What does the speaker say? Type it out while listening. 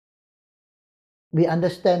we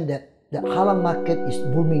understand that the halal market is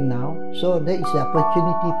booming now, so there is an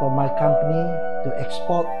opportunity for my company to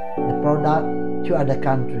export the product to other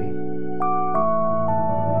countries.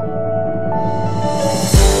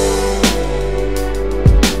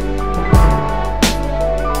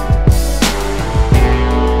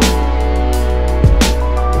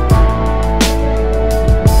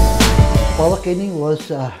 PAWADA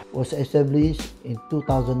was established in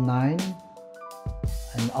 2009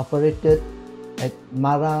 and operated at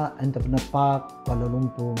Mara Entrepreneur Park, Kuala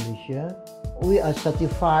Lumpur, Malaysia. We are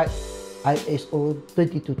certified ISO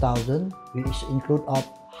 22000, which include of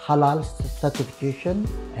halal certification,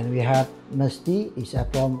 and we have MSD, is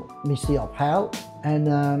from Ministry of Health, and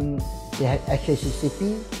they have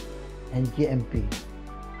HACCP and GMP.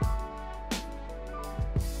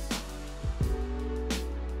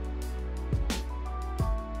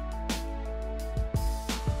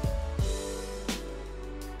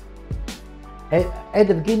 At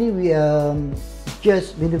the beginning, we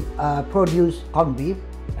just produce corned beef,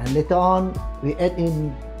 and later on we add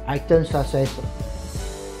in items such as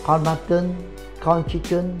corn mutton, corn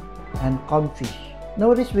chicken, and corn fish.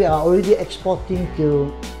 Nowadays, we are already exporting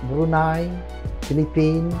to Brunei,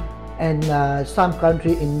 Philippines, and some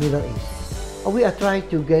country in Middle East. We are trying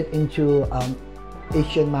to get into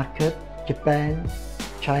Asian market, Japan,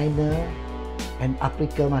 China, and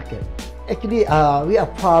Africa market. Actually, we are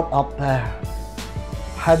proud of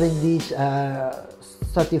having this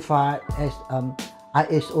certified as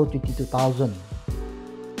ISO 22000,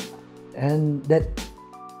 and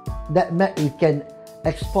that meant we can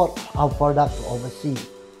export our product to overseas.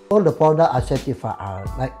 All the products are certified,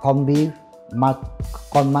 like corned beef,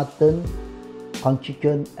 corn mutton, corn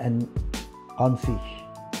chicken, and corn fish.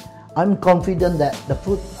 I'm confident that the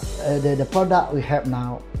product we have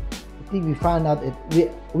now, I think we find out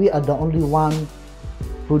that we are the only one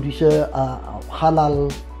producer halal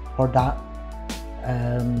product,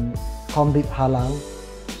 corned beef halal.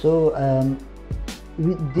 So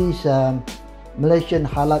with this Malaysian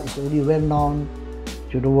halal is already well known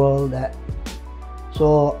to the world. That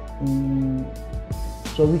so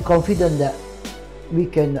we're confident that we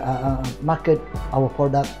can market our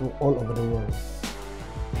product to all over the world.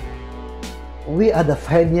 We are the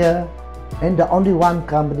pioneer and the only one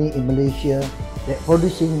company in Malaysia that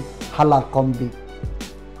producing halal corned beef.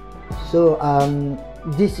 So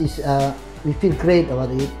this is we feel great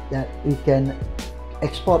about it, that we can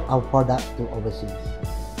export our product to overseas.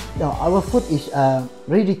 Now our food is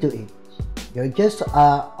ready to eat. You just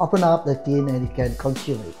open up the tin and you can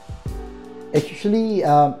consume it. Actually,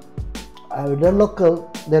 the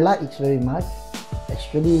local, they like it very much.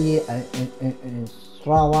 Actually, in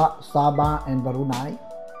Sarawak, Sabah, and Brunei,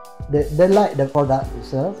 they like the product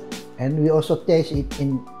itself, and we also taste it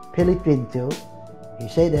in Philippines too. He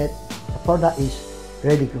said that the product is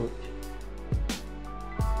really good.